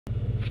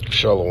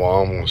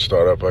Shalom. We'll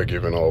start out by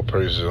giving all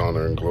praises,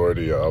 honor, and glory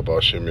to Yahweh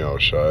Shem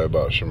Yahushai,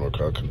 About Shem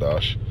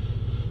Kadash.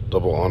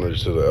 Double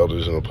honors to the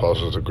elders and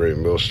apostles of Great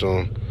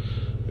Millstone,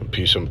 and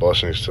peace and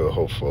blessings to the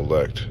hopeful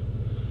elect.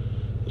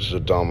 This is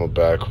Adama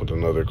back with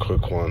another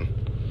quick one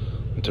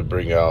to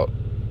bring out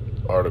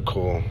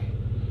article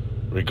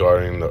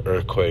regarding the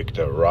earthquake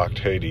that rocked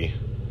Haiti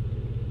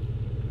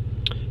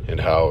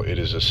and how it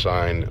is a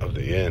sign of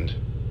the end.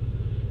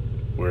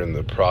 We're in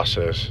the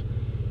process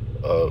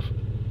of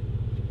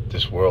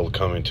this world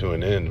coming to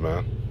an end,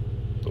 man.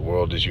 The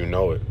world as you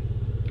know it.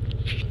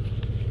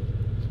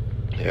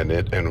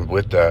 And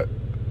with that,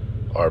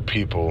 our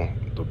people,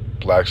 the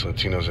blacks,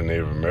 Latinos, and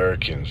Native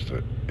Americans,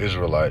 the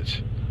Israelites,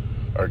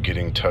 are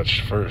getting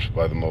touched first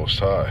by the Most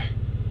High.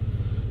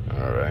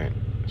 All right.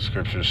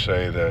 Scriptures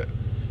say that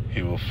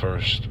he will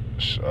first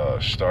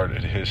start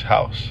at his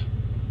house,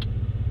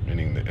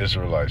 meaning the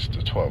Israelites,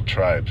 the 12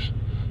 tribes,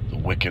 the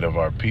wicked of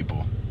our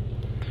people.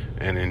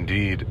 And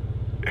indeed,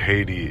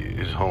 Haiti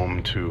is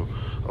home to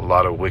a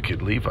lot of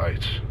wicked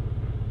Levites,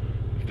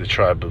 the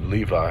tribe of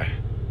Levi.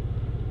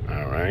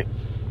 All right.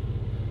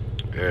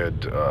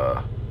 And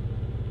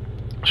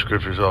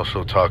scriptures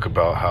also talk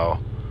about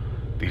how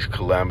these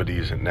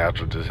calamities and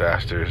natural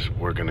disasters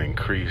were going to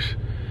increase,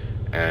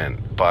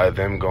 and by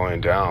them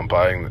going down,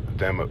 by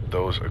them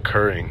those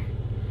occurring,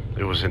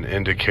 it was an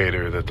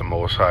indicator that the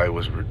Most High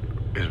is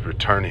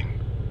returning,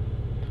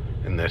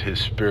 and that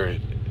his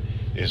spirit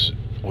is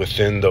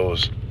within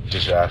those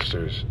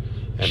disasters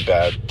and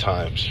bad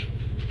times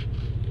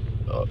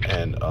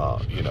and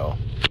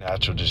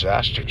natural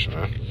disasters,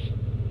 man.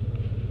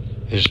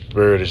 His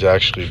spirit is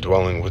actually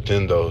dwelling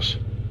within those.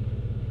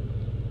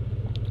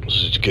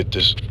 So to get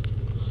this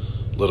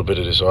little bit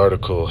of this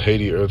article,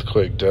 Haiti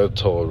earthquake death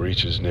toll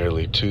reaches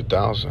nearly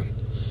 2,000.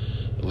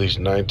 At least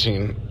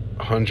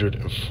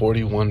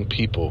 1,941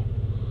 people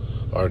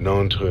are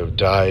known to have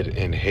died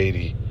in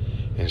Haiti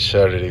in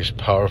Saturday's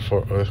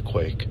powerful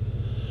earthquake,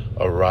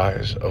 a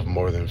rise of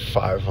more than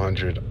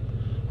 500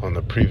 on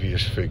the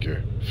previous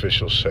figure,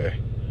 officials say.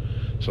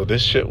 So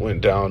this shit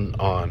went down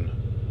on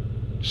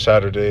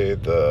Saturday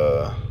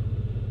the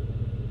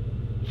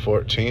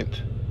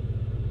 14th,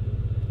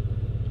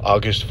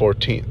 August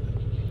 14th.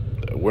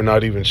 We're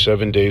not even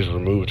 7 days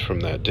removed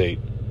from that date,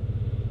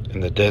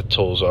 and the death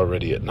toll is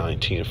already at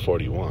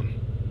 1941.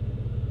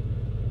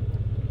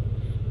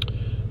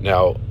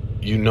 Now,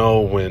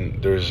 when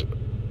there's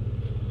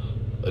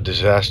a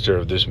disaster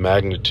of this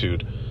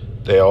magnitude,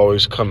 they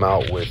always come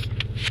out with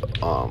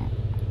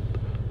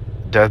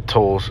death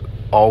tolls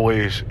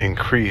always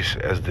increase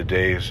as the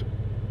days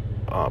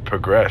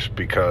progress,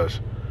 because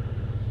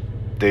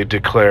they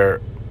declare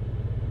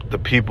the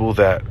people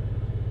that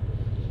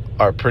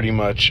are pretty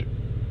much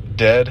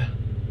dead,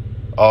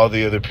 all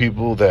the other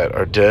people that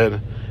are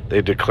dead,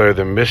 they declare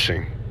them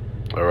missing.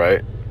 All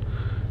right,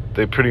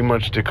 they pretty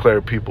much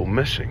declare people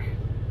missing,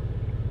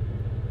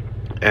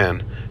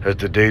 and as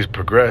the days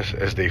progress,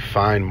 as they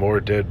find more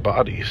dead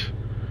bodies,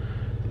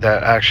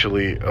 that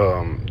actually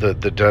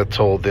the death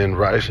toll then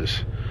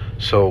rises.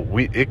 So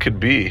it could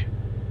be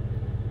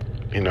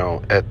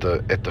at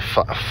the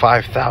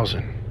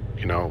 5,000,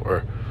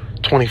 or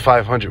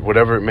 2,500,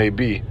 whatever it may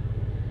be.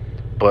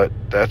 But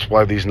that's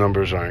why these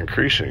numbers are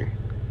increasing.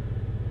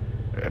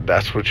 And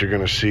that's what you're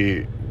going to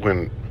see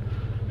when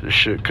this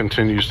shit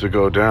continues to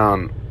go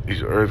down.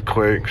 These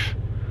earthquakes,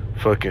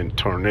 fucking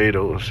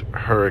tornadoes,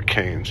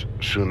 hurricanes,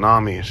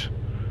 tsunamis.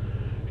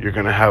 You're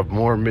going to have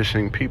more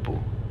missing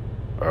people.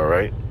 All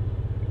right?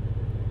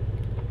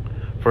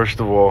 First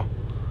of all,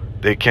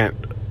 they can't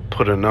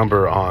put a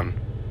number on,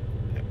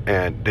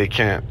 and they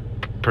can't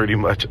pretty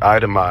much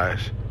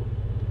itemize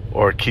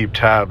or keep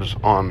tabs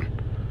on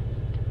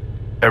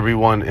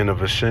everyone in a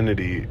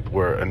vicinity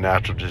where a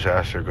natural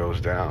disaster goes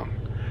down.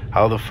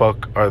 How the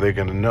fuck are they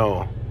going to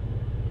know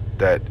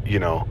that,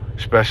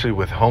 especially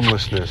with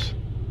homelessness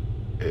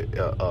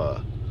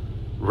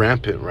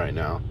rampant right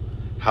now,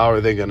 how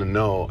are they going to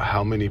know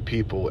how many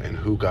people and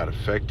who got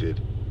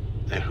affected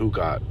and who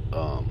got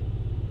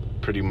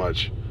pretty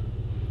much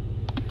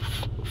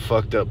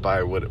fucked up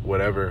by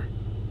whatever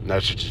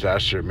natural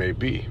disaster it may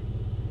be,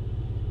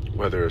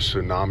 whether a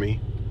tsunami?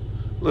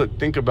 Look,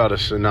 think about a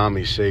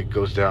tsunami, say,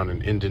 goes down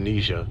in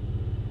Indonesia,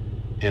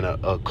 in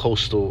a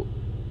coastal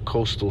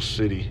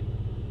city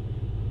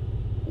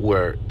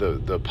where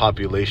the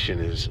population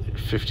is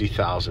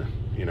 50,000,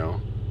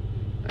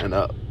 and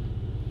up.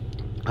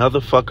 How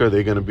the fuck are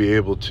they going to be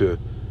able to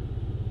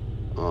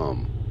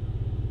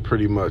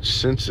pretty much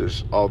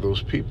census all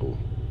those people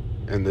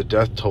and the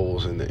death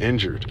tolls and the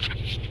injured?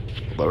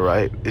 All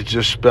right, it's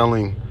just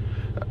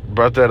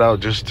brought that out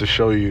just to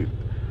show you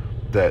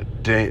that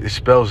it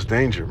spells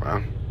danger,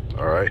 man.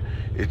 All right,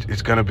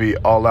 it's gonna be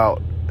all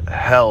out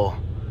hell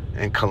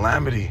and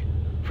calamity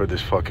for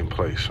this fucking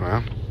place,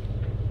 man.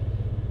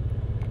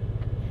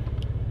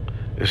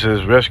 It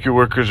says rescue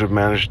workers have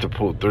managed to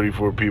pull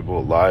 34 people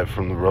alive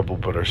from the rubble,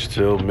 but are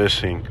still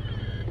missing.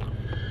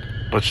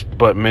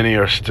 But many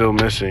are still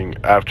missing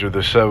after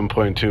the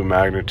 7.2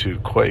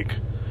 magnitude quake.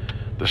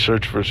 The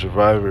search for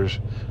survivors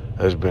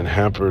has been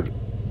hampered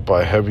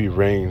by heavy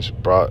rains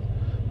brought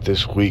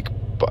this week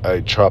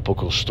by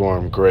Tropical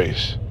Storm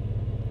Grace.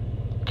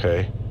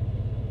 Okay?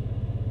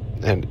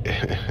 And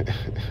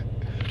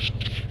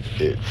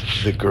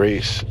it's the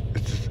grace,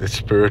 it's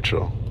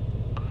spiritual.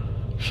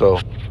 So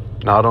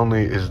not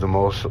only is the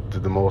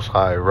most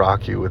high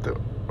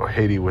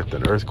Haiti with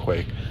an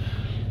earthquake,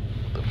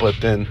 but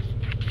then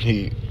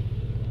he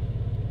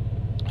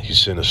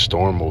sent a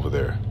storm over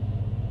there.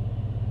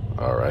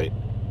 All right,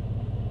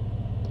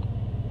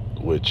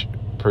 which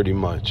pretty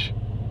much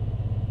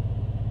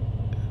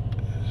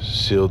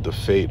sealed the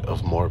fate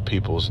of more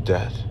people's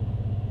death,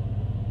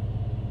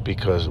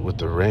 because with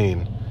the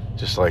rain,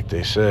 just like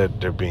they said,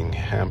 they're being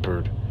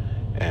hampered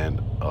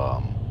and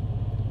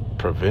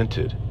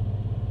prevented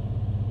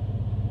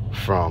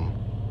from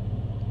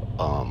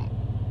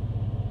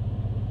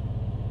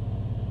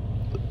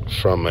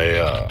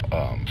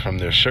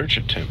their search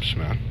attempts,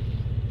 man.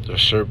 Their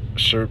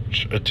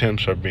search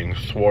attempts are being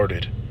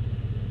thwarted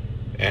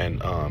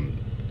and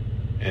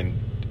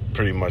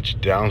pretty much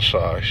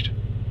downsized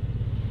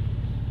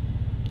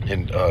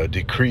and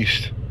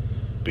decreased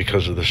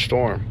because of the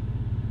storm.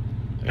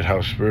 And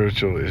how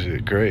spiritual is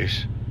it,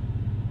 grace?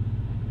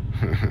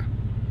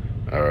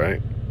 All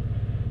right,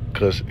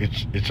 because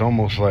it's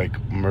almost like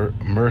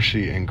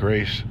mercy and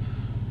grace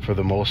for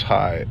the Most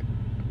High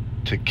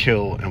to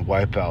kill and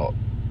wipe out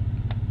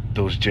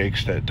those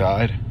Jakes that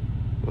died,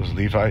 those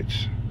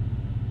Levites.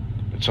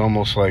 It's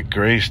almost like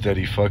grace that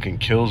he fucking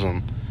kills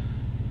them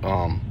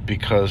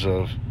because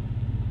of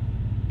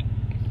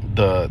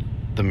the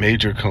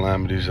major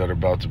calamities that are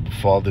about to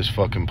befall this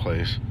fucking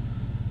place.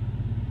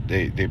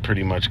 They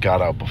pretty much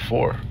got out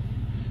before.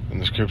 And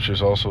the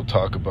scriptures also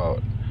talk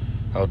about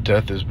how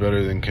death is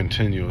better than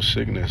continual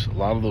sickness. A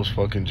lot of those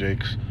fucking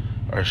Jakes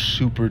are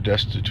super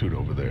destitute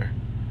over there.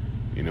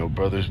 You know,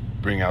 brothers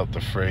bring out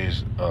the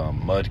phrase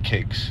mud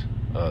cakes,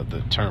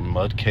 the term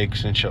mud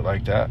cakes and shit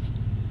like that.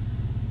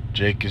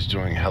 Jake is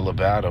doing hella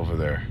bad over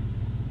there.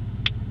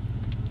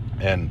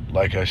 And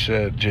like I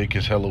said, Jake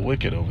is hella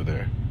wicked over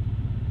there.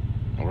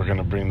 And we're going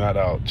to bring that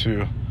out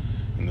too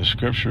in the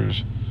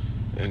scriptures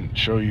and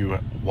show you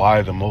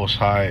why the Most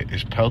High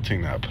is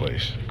pelting that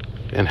place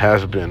and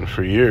has been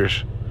for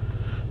years.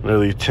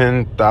 Nearly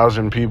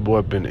 10,000 people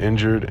have been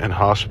injured and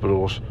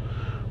hospitals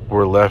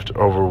were left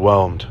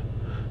overwhelmed.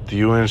 The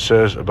UN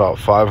says about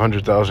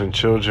 500,000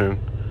 children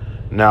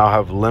now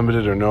have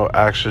limited or no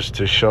access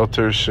to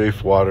shelter,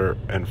 safe water,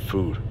 and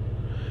food.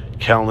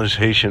 Countless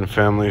Haitian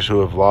families who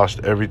have lost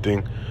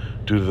everything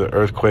due to the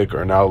earthquake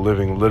are now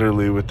living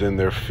literally with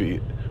their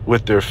feet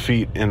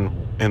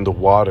in the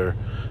water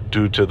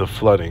due to the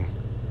flooding,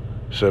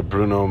 said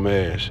Bruno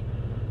Mays,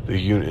 the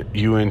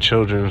UN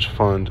Children's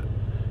Fund,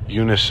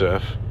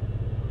 UNICEF,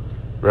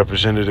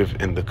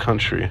 representative in the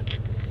country.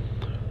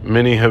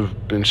 Many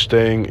have been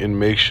staying in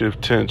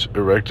makeshift tents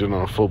erected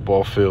on a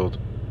football field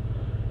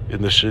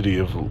in the city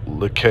of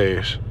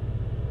Lecays,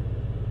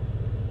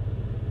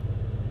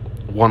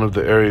 one of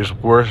the areas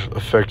worst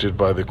affected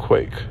by the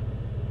quake.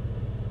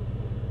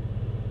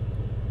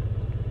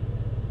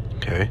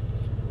 Okay.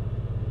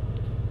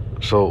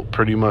 So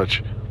pretty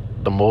much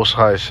the Most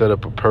High set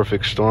up a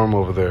perfect storm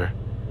over there.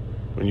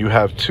 When you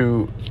have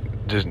two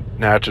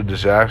natural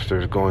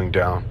disasters going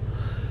down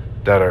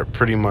that are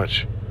pretty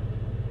much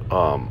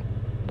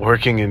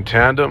working in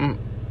tandem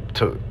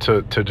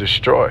to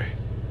destroy.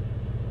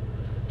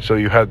 So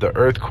you had the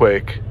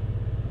earthquake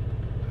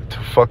to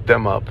fuck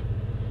them up,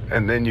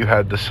 and then you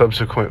had the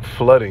subsequent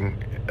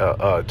flooding,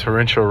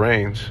 torrential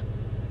rains,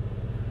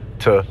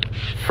 to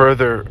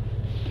further,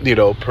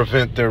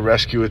 prevent their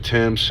rescue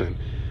attempts and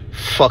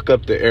fuck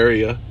up the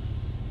area,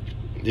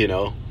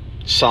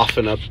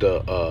 soften up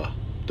the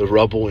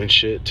rubble and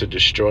shit to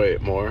destroy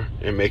it more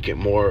and make it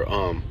more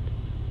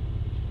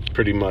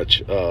pretty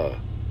much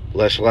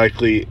less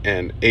likely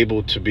and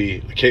able to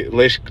be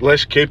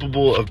less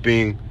capable of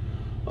being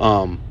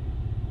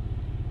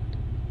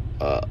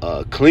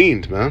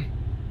cleaned, man,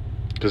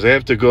 because they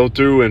have to go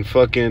through and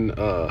fucking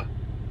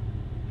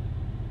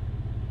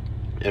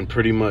and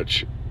pretty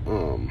much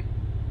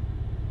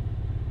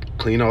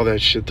clean all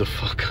that shit the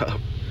fuck up.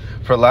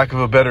 For lack of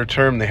a better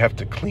term, they have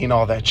to clean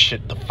all that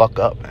shit the fuck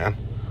up, man.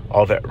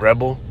 All that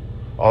rubble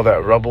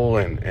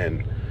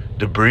and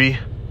debris.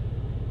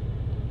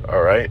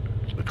 All right,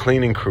 the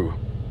cleaning crew,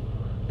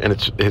 and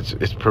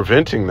it's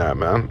preventing that,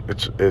 man.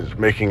 It's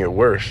making it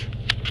worse.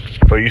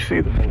 But you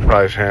see, the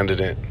prize handed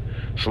it.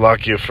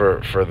 Salakia for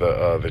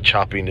the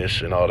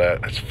choppiness and all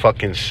that. That's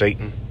fucking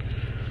Satan.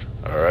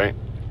 All right.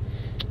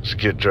 Let's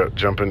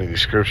jump into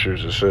these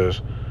scriptures. It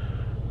says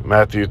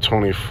Matthew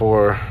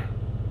 24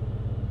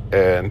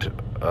 and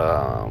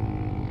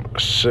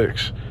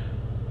 6.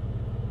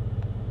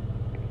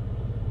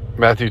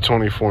 Matthew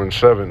 24 and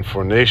 7.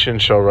 For nation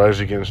shall rise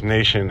against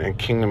nation, and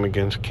kingdom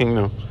against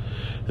kingdom,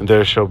 and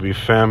there shall be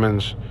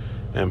famines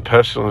and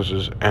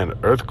pestilences and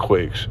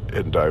earthquakes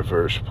in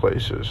diverse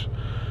places.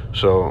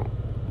 So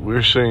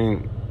we're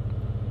seeing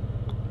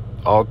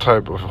all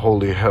type of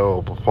holy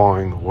hell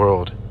befalling the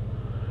world.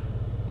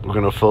 We're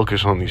going to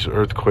focus on these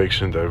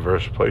earthquakes in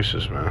diverse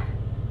places, man.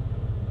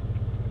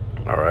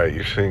 All right,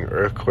 you're seeing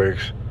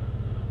earthquakes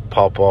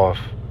pop off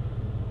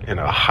in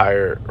a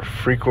higher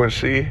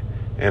frequency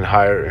and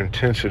higher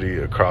intensity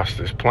across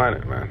this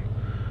planet, man.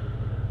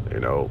 You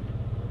know,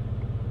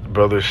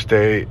 Brother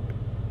Stay,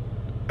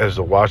 as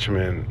the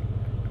watchman,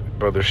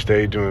 Brother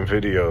Stay doing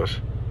videos,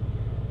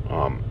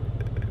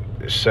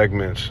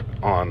 segments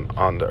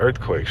on the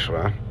earthquakes,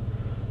 man,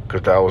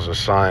 because that was a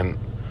sign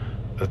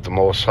that the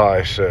Most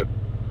High said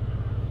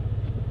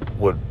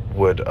would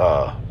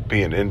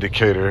be an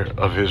indicator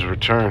of His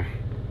return.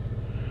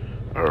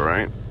 All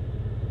right.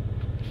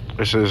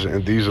 It says,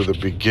 and these are the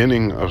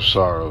beginning of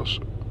sorrows.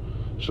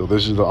 So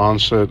this is the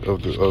onset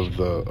of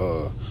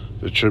the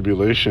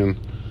tribulation,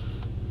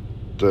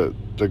 the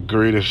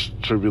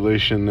greatest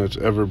tribulation that's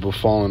ever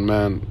befallen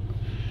man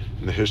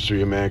in the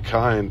history of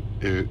mankind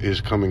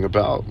is coming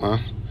about,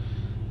 man.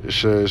 It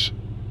says,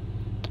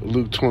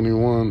 Luke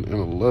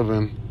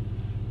 21:11,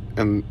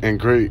 and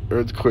great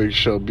earthquakes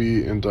shall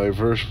be in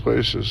diverse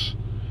places.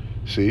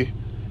 See,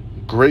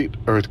 great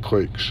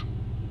earthquakes.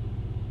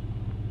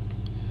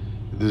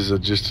 This is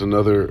just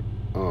another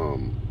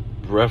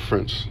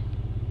reference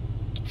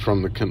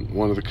from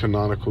one of the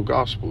canonical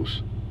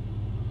Gospels.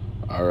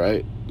 All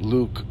right,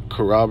 Luke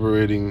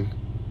corroborating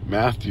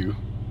Matthew,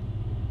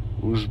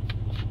 who's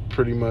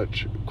pretty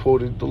much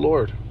quoted the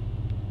Lord,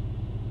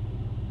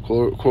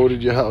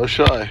 quoted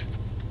Yahushua.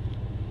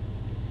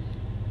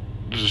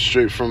 This is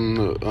straight from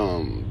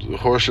the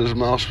horse's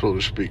mouth, so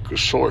to speak, a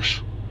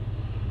source.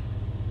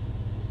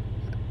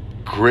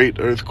 Great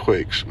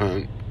earthquakes,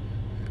 man,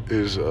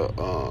 is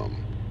a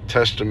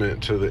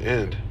testament to the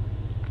end.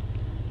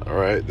 All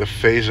right, the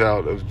phase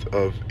out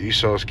of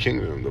Esau's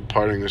kingdom, the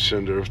parting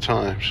asunder of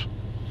times.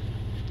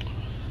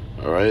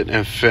 All right,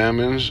 and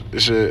famines,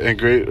 and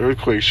great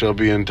earthquakes shall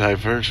be in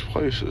diverse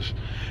places,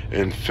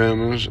 and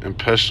famines and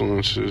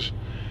pestilences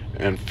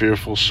and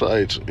fearful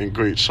sights and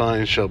great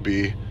signs shall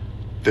there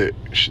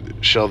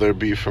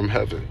be from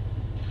heaven.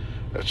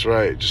 That's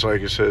right, just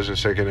like it says in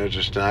 2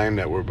 Esdras 9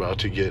 that we're about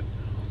to get.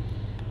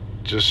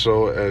 Just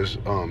so as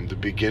the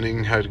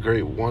beginning had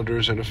great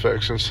wonders and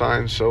effects and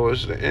signs, so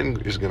as the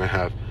end is going to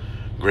have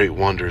great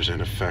wonders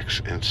and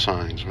effects and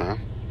signs, man.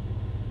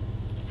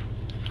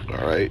 All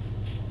right.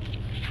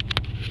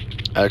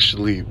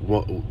 Actually,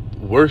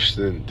 worse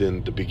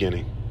than the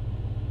beginning,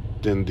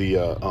 than the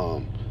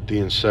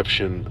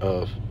inception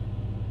of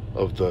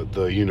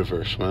the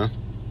universe, man.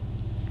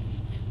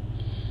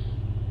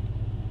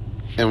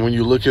 And when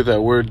you look at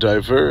that word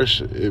diverse,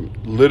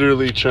 it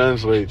literally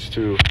translates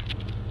to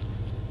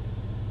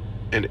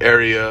an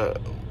area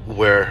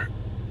where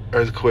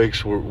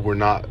earthquakes were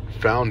not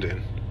found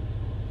in.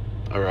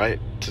 All right,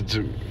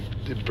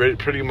 it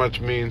pretty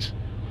much means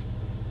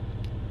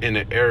in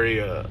an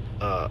area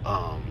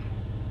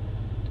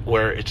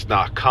where it's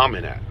not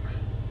common at,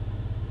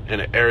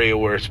 in an area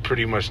where it's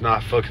pretty much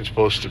not fucking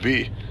supposed to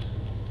be.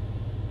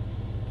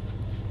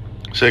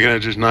 2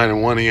 Esdras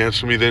 9:1, he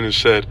answered me then and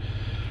said,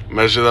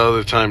 measure thou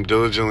the time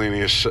diligently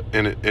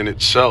in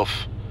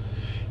itself,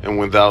 and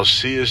when thou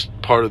seest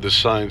part of the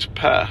signs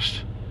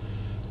past,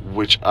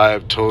 which I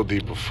have told thee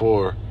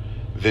before,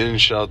 then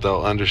shalt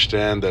thou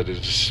understand that it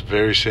is the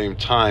very same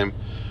time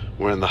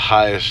wherein the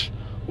highest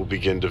will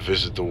begin to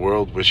visit the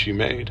world which he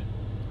made.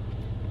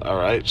 All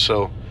right,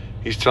 so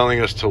he's telling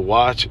us to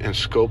watch and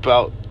scope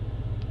out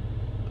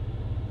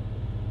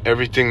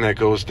everything that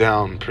goes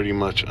down pretty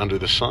much under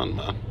the sun,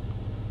 man,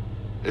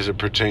 as it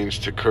pertains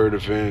to current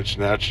events,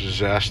 natural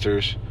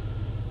disasters,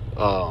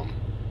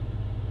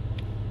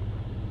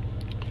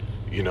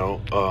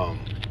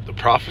 the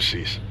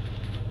prophecies.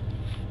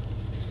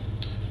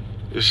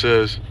 It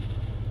says,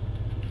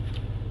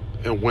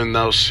 and when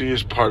thou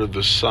seest part of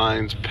the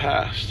signs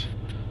past,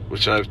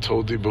 which I have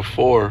told thee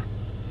before,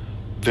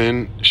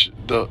 then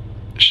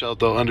shalt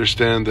thou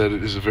understand that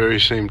it is the very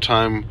same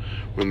time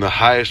when the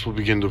highest will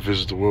begin to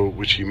visit the world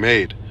which he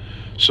made.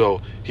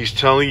 So he's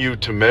telling you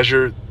to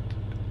measure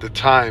the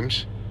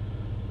times,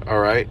 all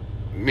right,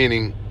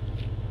 meaning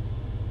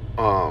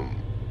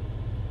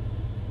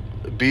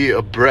be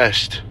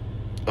abreast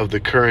of the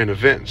current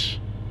events,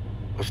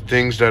 of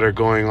things that are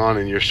going on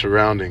in your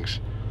surroundings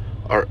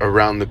or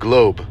around the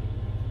globe.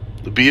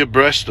 Be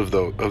abreast of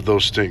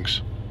those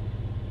things,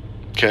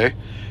 okay?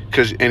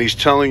 And he's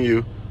telling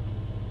you,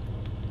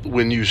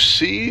 when you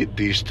see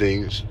these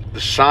things,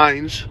 the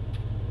signs,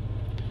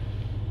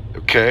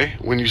 okay,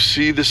 when you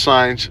see the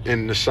signs,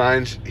 and the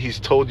signs he's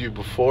told you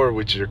before,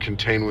 which are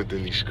contained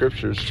within these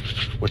scriptures,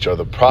 which are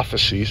the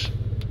prophecies,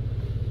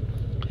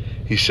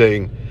 he's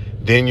saying,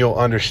 then you'll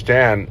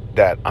understand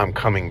that I'm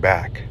coming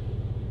back.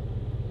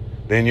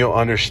 Then you'll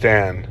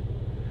understand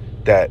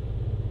that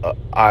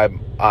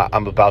I'm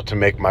about to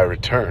make my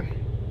return.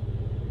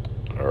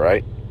 All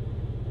right.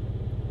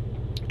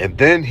 And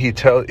then he's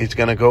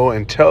going to go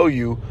and tell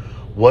you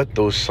what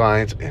those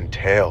signs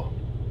entail.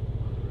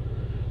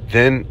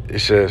 Then it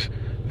says,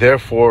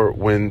 therefore,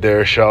 when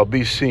there shall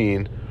be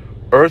seen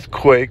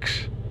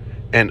earthquakes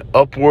and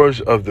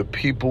upwards of the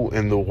people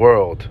in the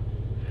world,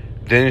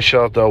 then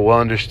shalt thou well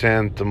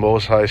understand the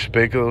Most High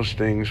spake of those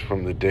things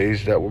from the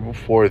days that were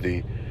before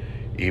thee,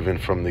 even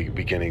from the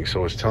beginning.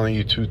 So it's telling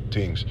you two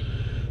things: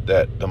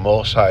 that the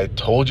Most High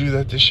told you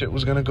that this shit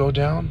was going to go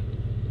down,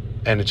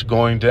 and it's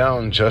going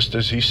down just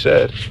as he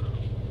said.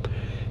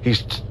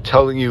 He's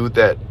telling you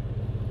that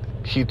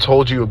he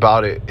told you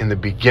about it in the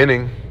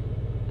beginning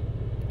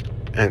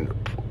and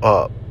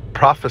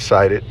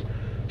prophesied it,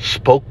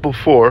 spoke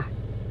before,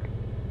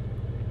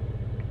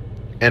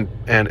 and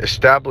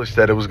established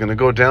that it was going to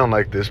go down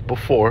like this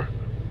before.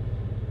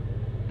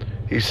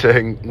 He's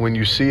saying when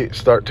you see it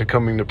start to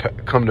come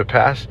to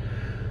pass,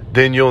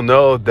 then you'll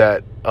know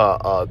that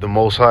the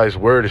Most High's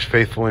word is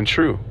faithful and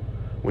true,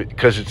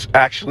 because it's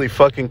actually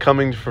fucking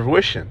coming to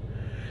fruition.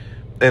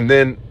 And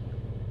then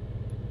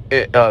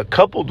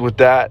coupled with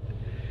that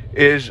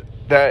is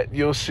that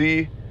you'll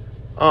see,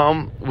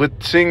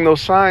 with seeing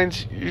those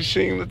signs, you're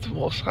seeing that the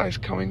Most High is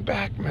coming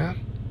back, man.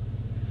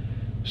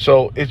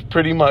 So it's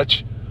pretty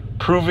much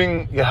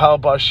proving Yahweh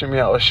B'Shem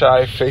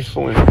Yahushai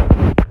faithful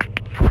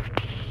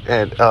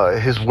and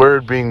his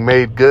word being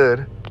made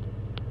good.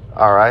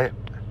 All right.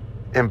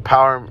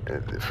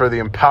 For the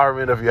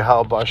empowerment of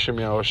Yahweh B'Shem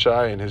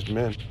Yahushai and his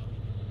men.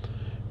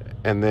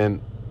 And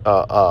then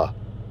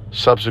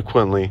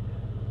subsequently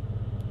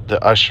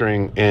the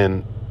ushering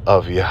in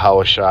of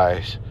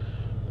Yahushai's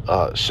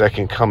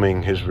second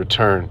coming, his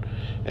return,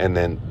 and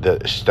then the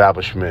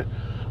establishment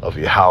of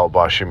Yahweh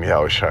B'Shem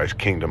Yahushai's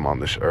kingdom on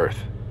this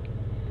earth.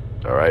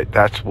 All right,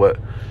 that's what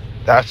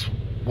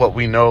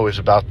we know is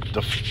about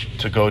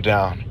to go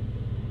down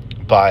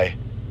by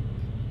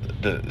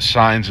the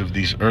signs of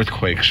these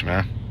earthquakes,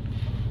 man,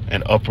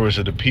 and upwards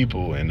of the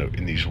people, and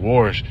in these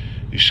wars,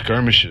 these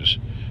skirmishes,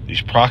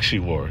 these proxy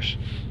wars,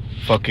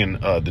 fucking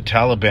the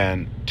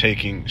Taliban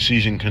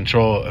seizing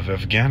control of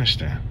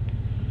Afghanistan.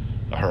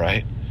 All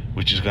right,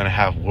 which is going to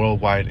have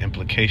worldwide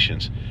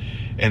implications.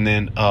 And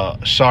then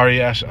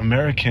sorry ass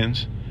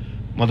Americans,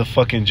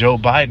 motherfucking Joe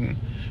Biden,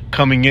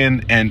 coming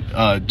in and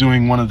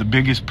doing one of the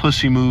biggest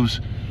pussy moves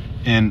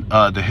in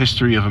the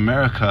history of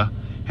America,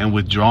 and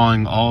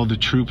withdrawing all the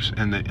troops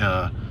and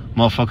the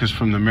motherfuckers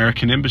from the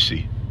American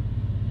embassy.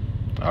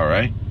 All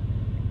right,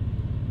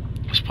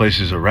 this place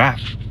is a wrap.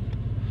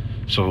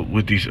 So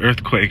with these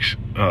earthquakes,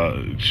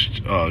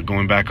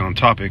 going back on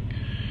topic,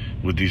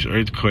 with these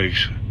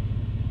earthquakes,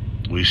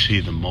 we see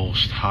the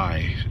Most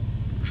High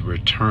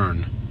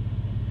return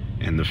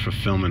and the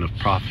fulfillment of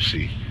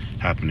prophecy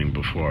happening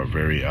before our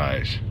very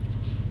eyes.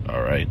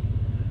 All right.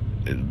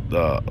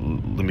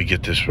 Let me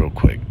get this real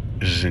quick.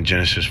 This is in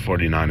Genesis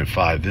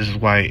 49:5. This is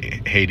why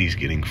Haiti's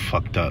getting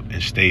fucked up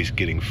and stays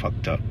getting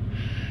fucked up.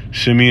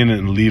 Simeon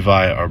and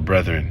Levi are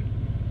brethren.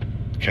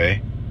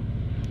 Okay.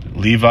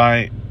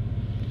 Levi,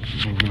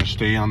 we're going to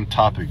stay on the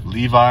topic.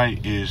 Levi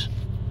is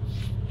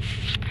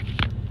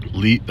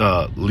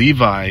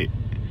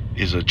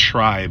a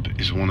tribe,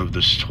 is one of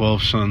the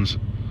 12 sons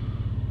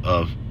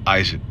of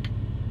Isaac,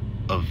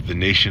 of the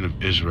nation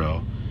of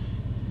Israel.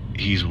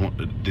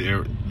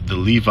 They're the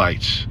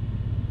Levites.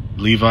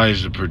 Levi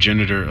is the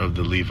progenitor of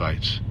the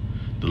Levites.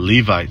 The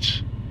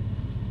Levites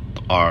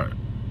are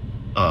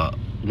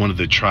one of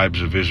the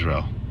tribes of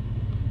Israel.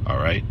 All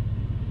right,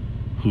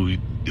 who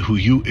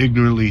you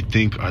ignorantly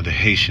think are the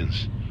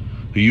Haitians,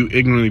 who you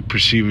ignorantly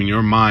perceive in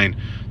your mind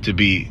to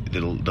be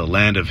the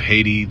land of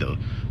Haiti.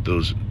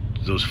 Those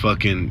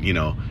fucking,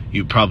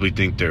 you probably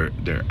think they're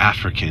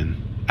African,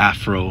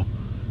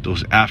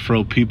 those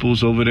Afro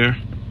peoples over there.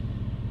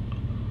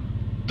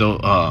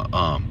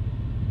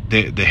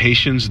 The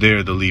Haitians,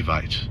 they're the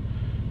Levites.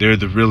 They're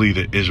really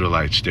the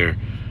Israelites. They're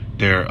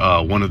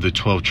one of the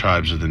 12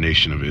 tribes of the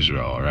nation of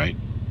Israel, all right?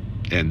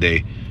 And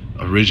they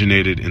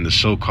originated in the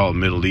so-called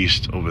Middle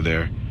East over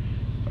there,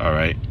 all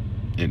right,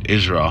 in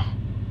Israel.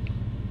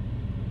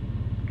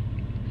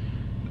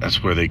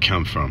 That's where they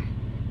come from,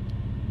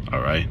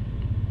 all right?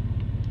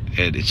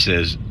 And it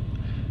says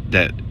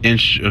that,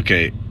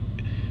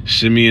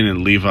 Simeon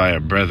and Levi are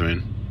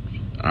brethren,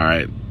 all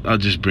right? I'll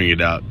just bring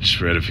it out just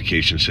for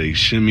edification's sake.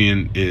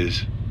 Simeon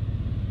is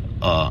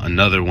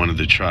another one of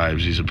the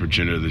tribes. He's a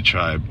progenitor of the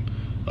tribe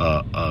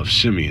of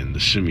Simeon, the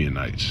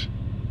Simeonites.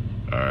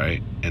 All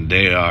right, and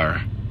they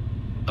are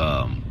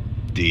the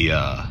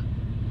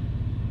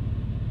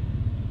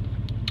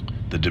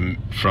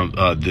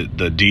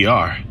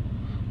DR,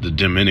 the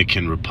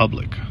Dominican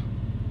Republic.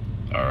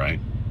 All right,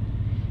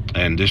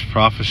 and this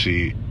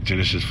prophecy,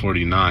 Genesis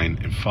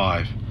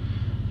 49:5,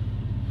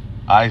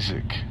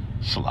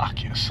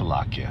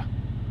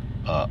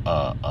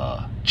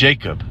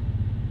 Jacob,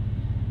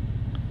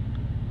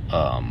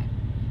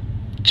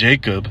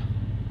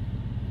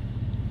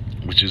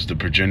 which is the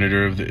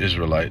progenitor of the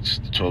Israelites,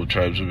 the 12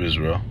 tribes of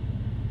Israel.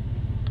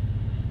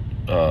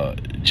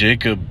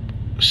 Jacob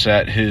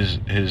sat his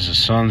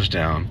sons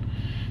down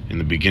in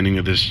the beginning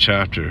of this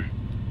chapter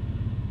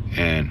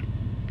and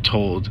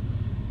told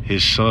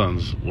his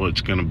sons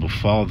what's going to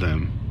befall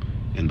them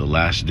in the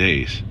last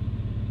days.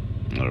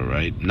 All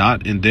right,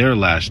 not in their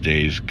last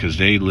days, because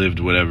they lived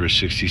whatever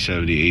 60,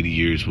 70, 80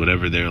 years,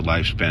 whatever their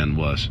lifespans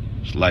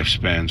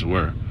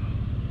were.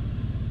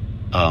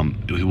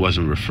 He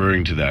wasn't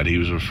referring to that. He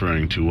was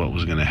referring to what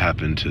was going to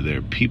happen to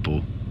their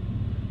people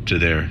to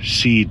their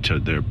seed, to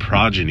their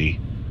progeny,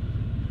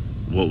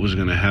 what was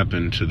going to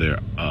happen to their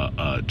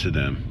to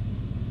them,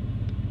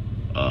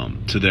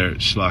 to their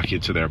slakia,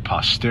 to their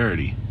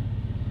posterity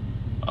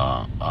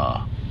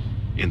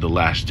in the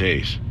last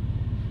days.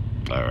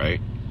 All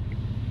right.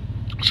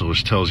 So it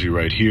tells you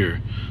right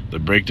here, the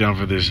breakdown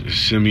for this is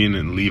Simeon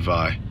and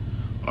Levi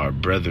are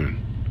brethren.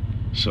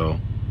 So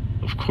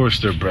of course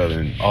they're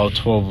brethren. All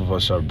 12 of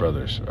us are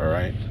brothers. All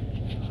right.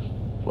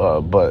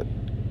 But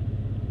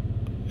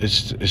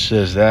it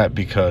says that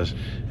because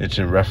it's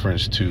in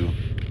reference to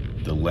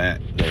the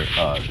land,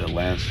 the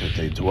lands that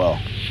they dwell,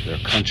 their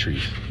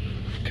countries,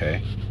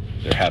 okay,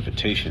 their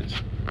habitations.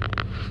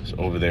 So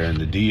over there in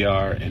the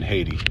DR and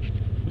Haiti,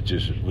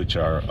 which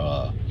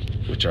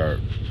are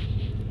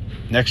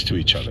next to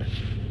each other,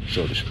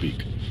 so to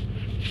speak.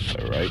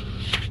 All right.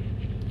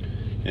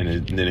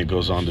 And then it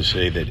goes on to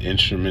say that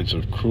instruments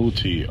of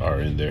cruelty are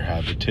in their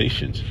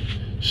habitations.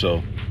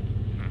 So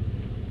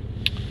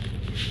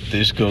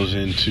this goes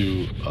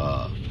into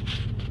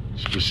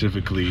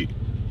specifically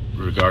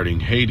regarding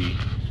Haiti.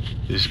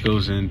 This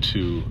goes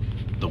into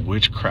the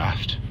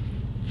witchcraft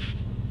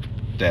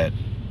that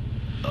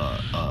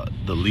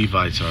the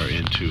Levites are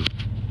into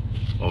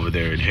over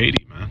there in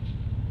Haiti, man.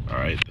 All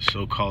right, the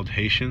so-called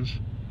Haitians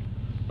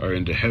are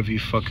into heavy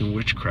fucking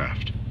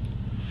witchcraft.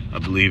 I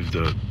believe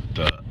the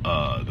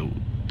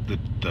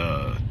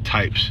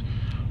types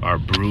are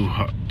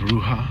brujeria,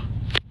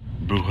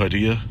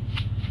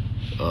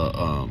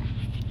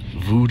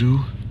 voodoo,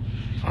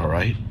 all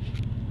right,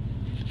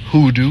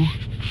 hoodoo,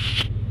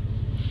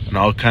 and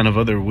all kind of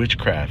other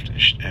witchcraft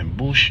and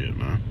bullshit,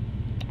 man.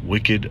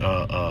 Wicked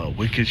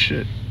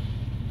shit.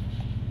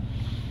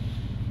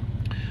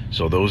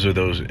 So those are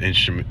those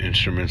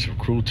instruments of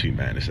cruelty,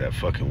 man. It's that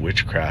fucking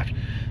witchcraft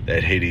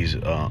that Haiti's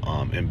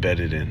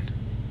embedded in.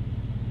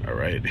 All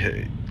right,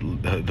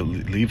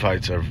 the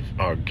Levites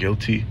are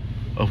guilty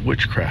of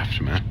witchcraft,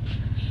 man,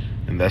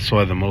 and that's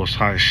why the Most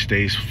High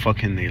stays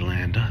fucking they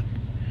land up.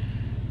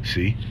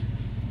 See,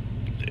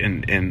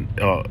 and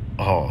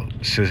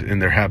says in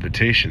their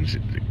habitations,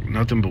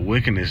 nothing but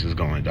wickedness is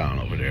going down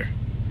over there.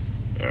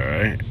 All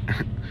right,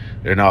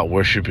 they're not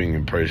worshiping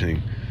and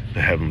praising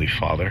the Heavenly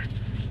Father.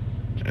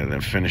 And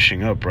then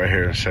finishing up right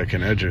here in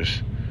Second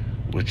Esdras,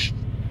 which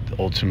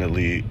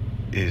ultimately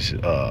is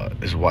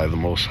why the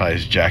Most High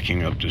is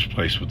jacking up this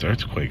place with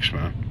earthquakes,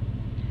 man.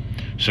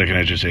 Second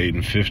Esdras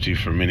 8:50,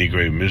 for many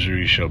great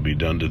miseries shall be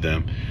done to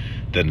them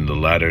that in the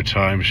latter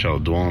time shall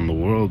dwell in the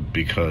world,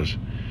 because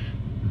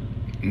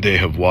they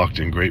have walked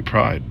in great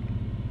pride.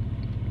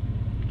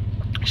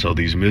 So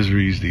these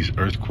miseries, these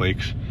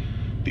earthquakes,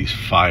 these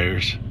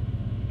fires,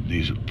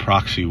 these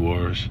proxy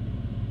wars,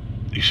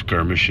 these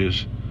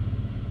skirmishes,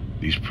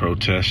 these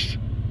protests,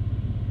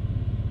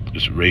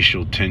 this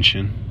racial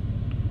tension,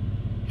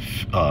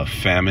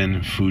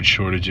 famine, food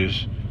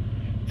shortages,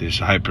 this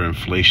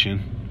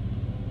hyperinflation,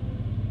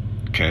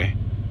 okay,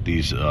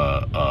 these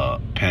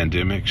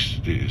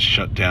pandemics, these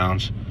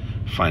shutdowns,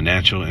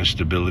 financial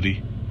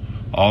instability,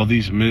 all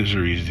these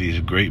miseries, these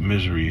great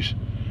miseries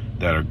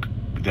that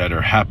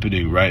are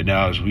happening right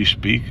now as we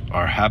speak,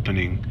 are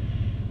happening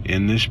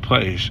in this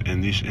place,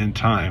 in this end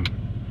time,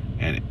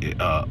 and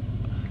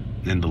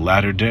in the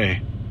latter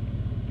day,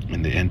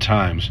 in the end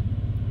times,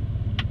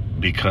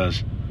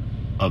 because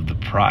of the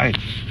pride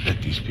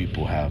that these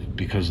people have,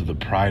 because of the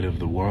pride of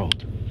the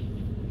world.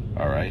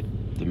 All right,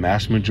 the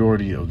mass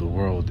majority of the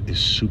world is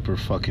super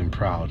fucking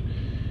proud,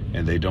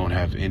 and they don't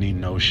have any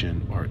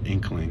notion or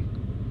inkling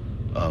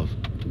of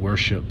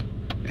worship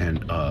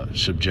and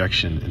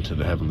subjection into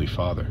the Heavenly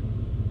Father.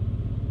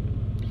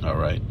 All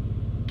right,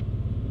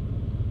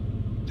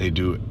 they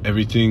do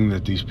everything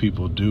that these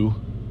people do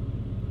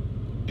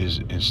is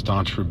in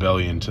staunch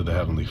rebellion to the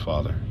Heavenly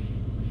Father.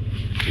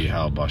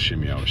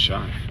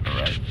 All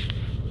right.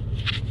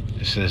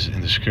 It says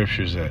in the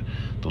scriptures that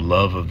the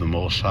love of the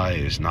Most High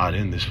is not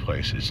in this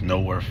place. It's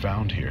nowhere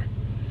found here.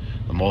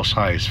 The Most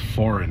High is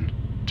foreign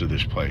to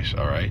this place.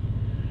 All right.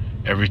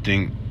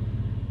 Everything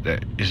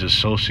that is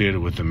associated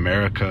with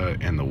America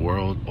and the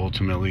world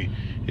ultimately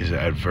is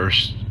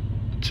adverse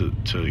to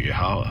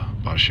Yahweh,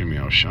 Bashim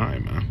Yahushai,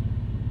 man.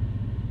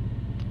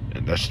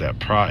 And that's that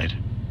pride.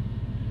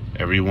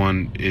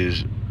 Everyone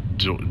is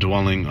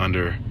dwelling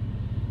under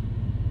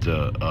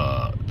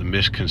the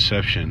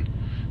misconception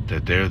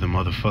that they're the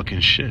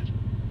motherfucking shit.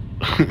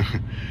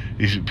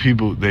 These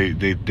people, they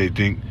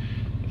think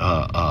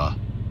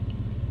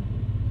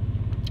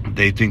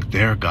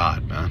they're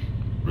God, man.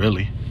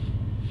 Really?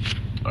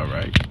 All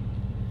right.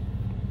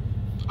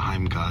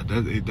 I'm God.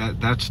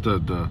 That's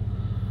the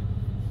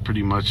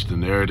pretty much the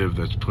narrative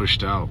that's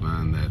pushed out,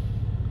 man.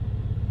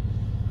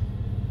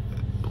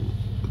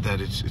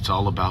 That it's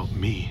all about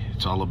me.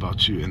 It's all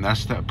about you, and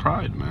that's that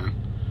pride, man.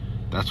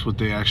 That's what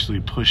they actually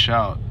push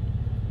out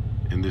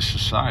in this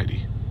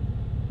society.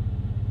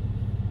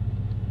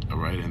 All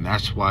right, and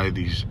that's why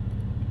these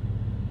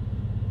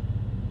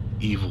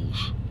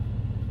evils,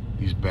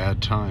 these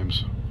bad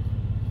times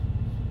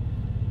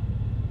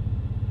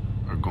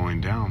are going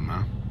down,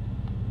 man.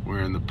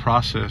 We're in the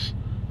process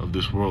of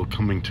this world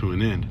coming to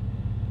an end.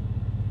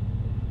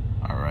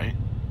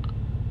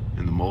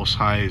 And the Most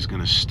High is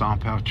going to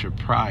stomp out your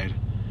pride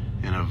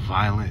in a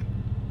violent,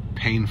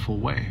 painful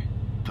way.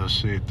 Thus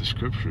saith the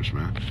scriptures,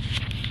 man.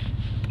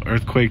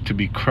 Earthquake to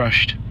be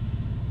crushed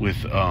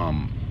with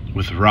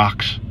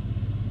rocks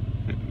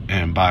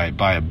and by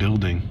a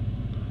building.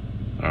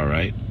 All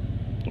right.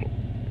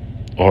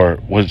 Or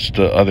what's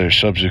the other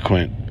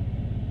subsequent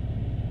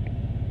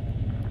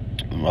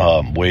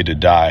way to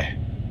die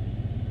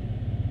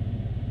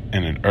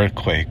in an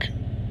earthquake?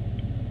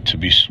 To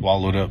be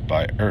swallowed up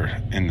by earth,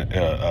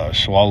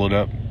 swallowed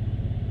up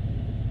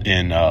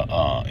in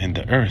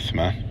the earth,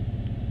 man.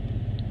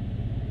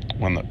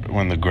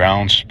 When the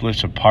ground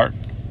splits apart,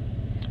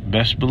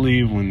 best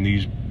believe when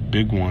these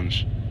big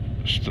ones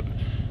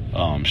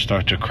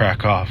start to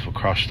crack off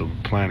across the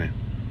planet,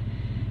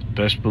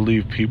 best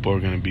believe people are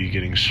going to be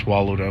getting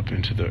swallowed up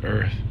into the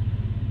earth.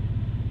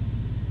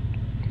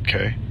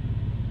 Okay?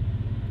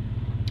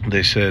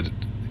 They said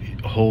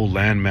whole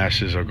land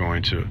masses are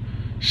going to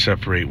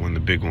separate when the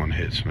big one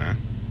hits, man.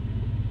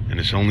 And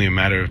it's only a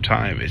matter of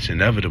time. It's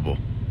inevitable.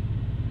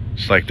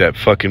 It's like that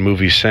fucking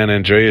movie San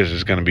Andreas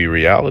is going to be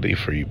reality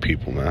for you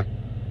people, man.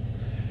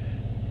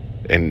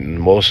 And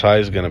Most High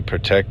is going to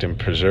protect and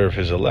preserve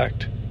his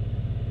elect.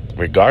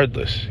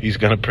 Regardless, he's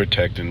going to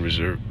protect and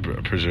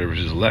preserve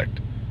his elect.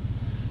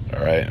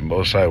 All right? And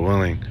Most High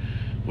willing,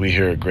 we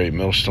here at Great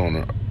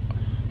Millstone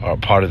are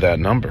part of that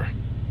number.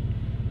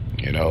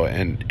 You know,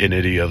 and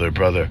any other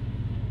brother,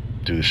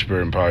 through the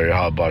spirit and power of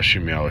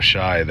Habitation,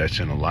 that's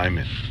in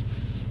alignment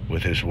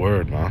with his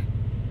word, man.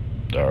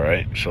 All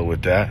right. So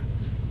with that,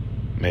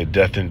 may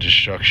death and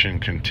destruction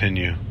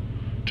continue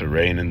to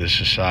reign in this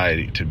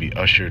society, to be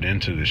ushered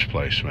into this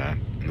place,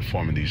 man, in the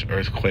form of these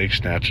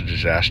earthquakes, natural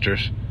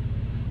disasters,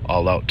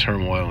 all-out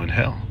turmoil and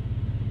hell,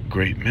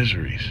 great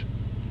miseries.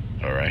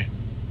 All right.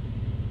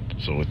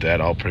 So with that,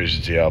 all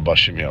praises to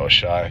Habitation,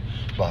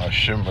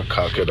 Bahashim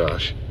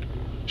Vakakadash.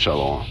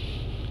 Shalom.